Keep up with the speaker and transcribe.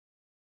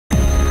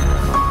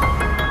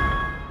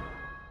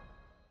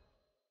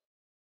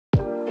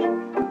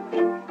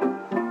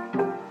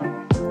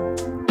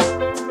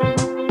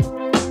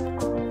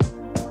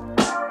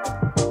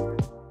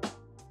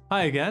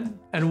Hi again,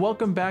 and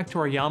welcome back to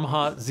our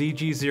Yamaha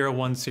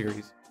ZG01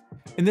 series.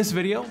 In this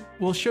video,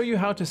 we'll show you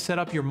how to set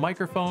up your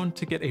microphone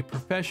to get a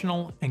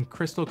professional and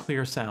crystal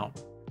clear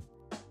sound.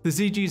 The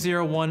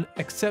ZG01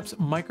 accepts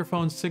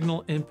microphone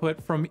signal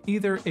input from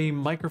either a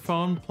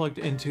microphone plugged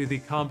into the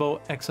combo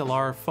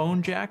XLR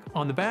phone jack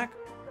on the back,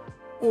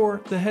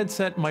 or the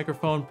headset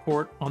microphone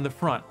port on the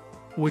front,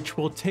 which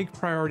will take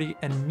priority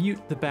and mute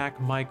the back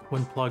mic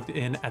when plugged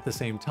in at the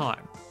same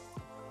time.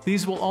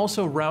 These will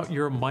also route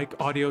your mic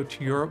audio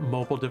to your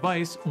mobile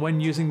device when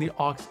using the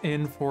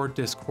aux-in for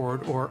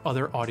Discord or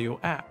other audio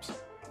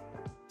apps.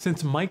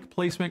 Since mic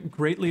placement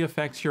greatly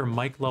affects your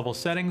mic level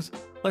settings,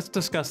 let's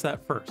discuss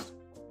that first.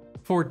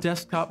 For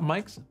desktop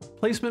mics,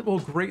 placement will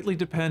greatly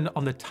depend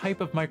on the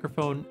type of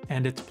microphone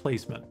and its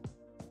placement.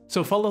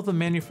 So follow the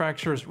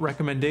manufacturer's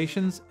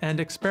recommendations and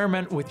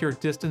experiment with your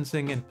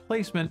distancing and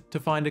placement to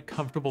find a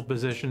comfortable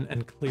position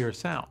and clear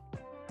sound.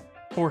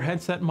 For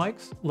headset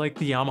mics, like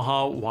the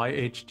Yamaha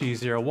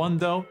ZG01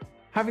 though,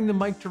 having the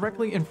mic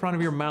directly in front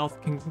of your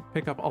mouth can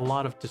pick up a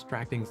lot of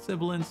distracting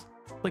sibilants,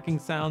 clicking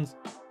sounds,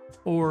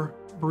 or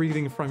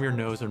breathing from your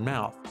nose or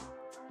mouth.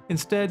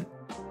 Instead,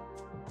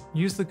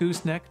 use the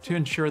gooseneck to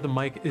ensure the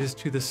mic is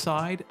to the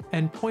side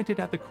and point it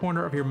at the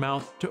corner of your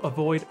mouth to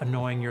avoid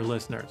annoying your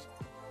listeners.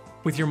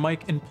 With your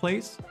mic in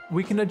place,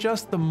 we can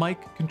adjust the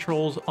mic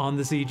controls on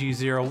the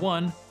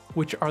ZG01,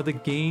 which are the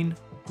gain,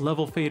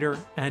 level fader,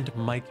 and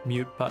mic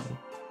mute button.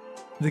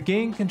 The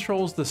gain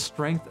controls the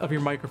strength of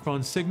your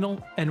microphone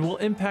signal and will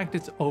impact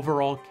its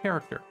overall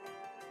character.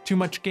 Too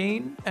much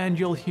gain and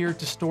you'll hear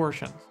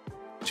distortions.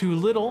 Too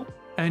little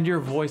and your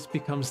voice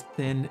becomes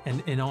thin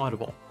and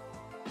inaudible.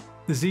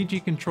 The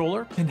ZG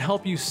controller can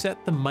help you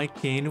set the mic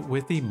gain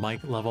with the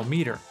mic level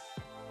meter.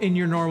 In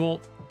your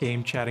normal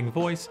game chatting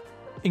voice,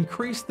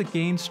 increase the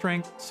gain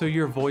strength so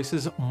your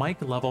voice's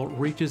mic level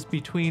reaches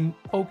between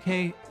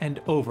OK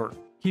and over,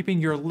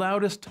 keeping your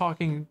loudest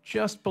talking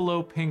just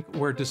below pink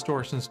where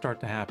distortions start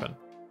to happen.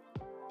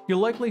 You'll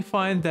likely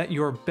find that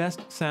your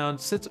best sound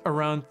sits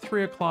around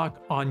 3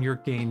 o'clock on your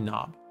gain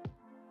knob.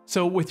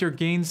 So with your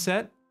gain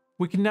set,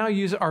 we can now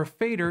use our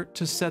fader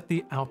to set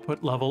the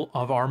output level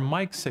of our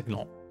mic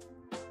signal.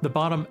 The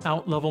bottom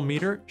out level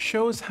meter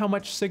shows how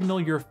much signal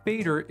your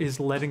fader is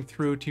letting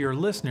through to your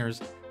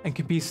listeners and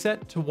can be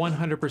set to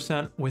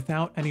 100%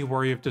 without any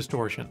worry of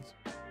distortions.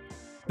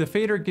 The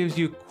fader gives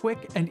you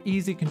quick and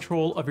easy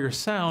control of your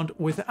sound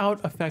without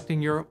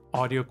affecting your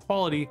audio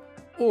quality,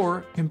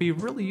 or can be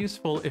really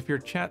useful if your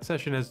chat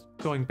session is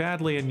going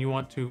badly and you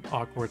want to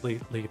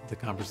awkwardly leave the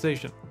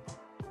conversation.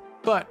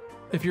 But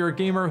if you're a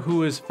gamer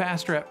who is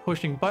faster at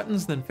pushing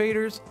buttons than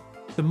faders,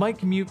 the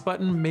mic mute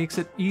button makes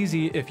it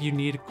easy if you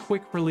need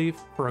quick relief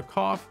for a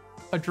cough,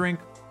 a drink,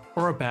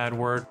 or a bad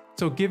word.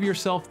 So give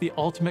yourself the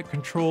ultimate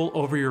control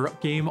over your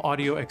game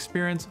audio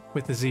experience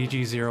with the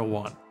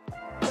ZG01.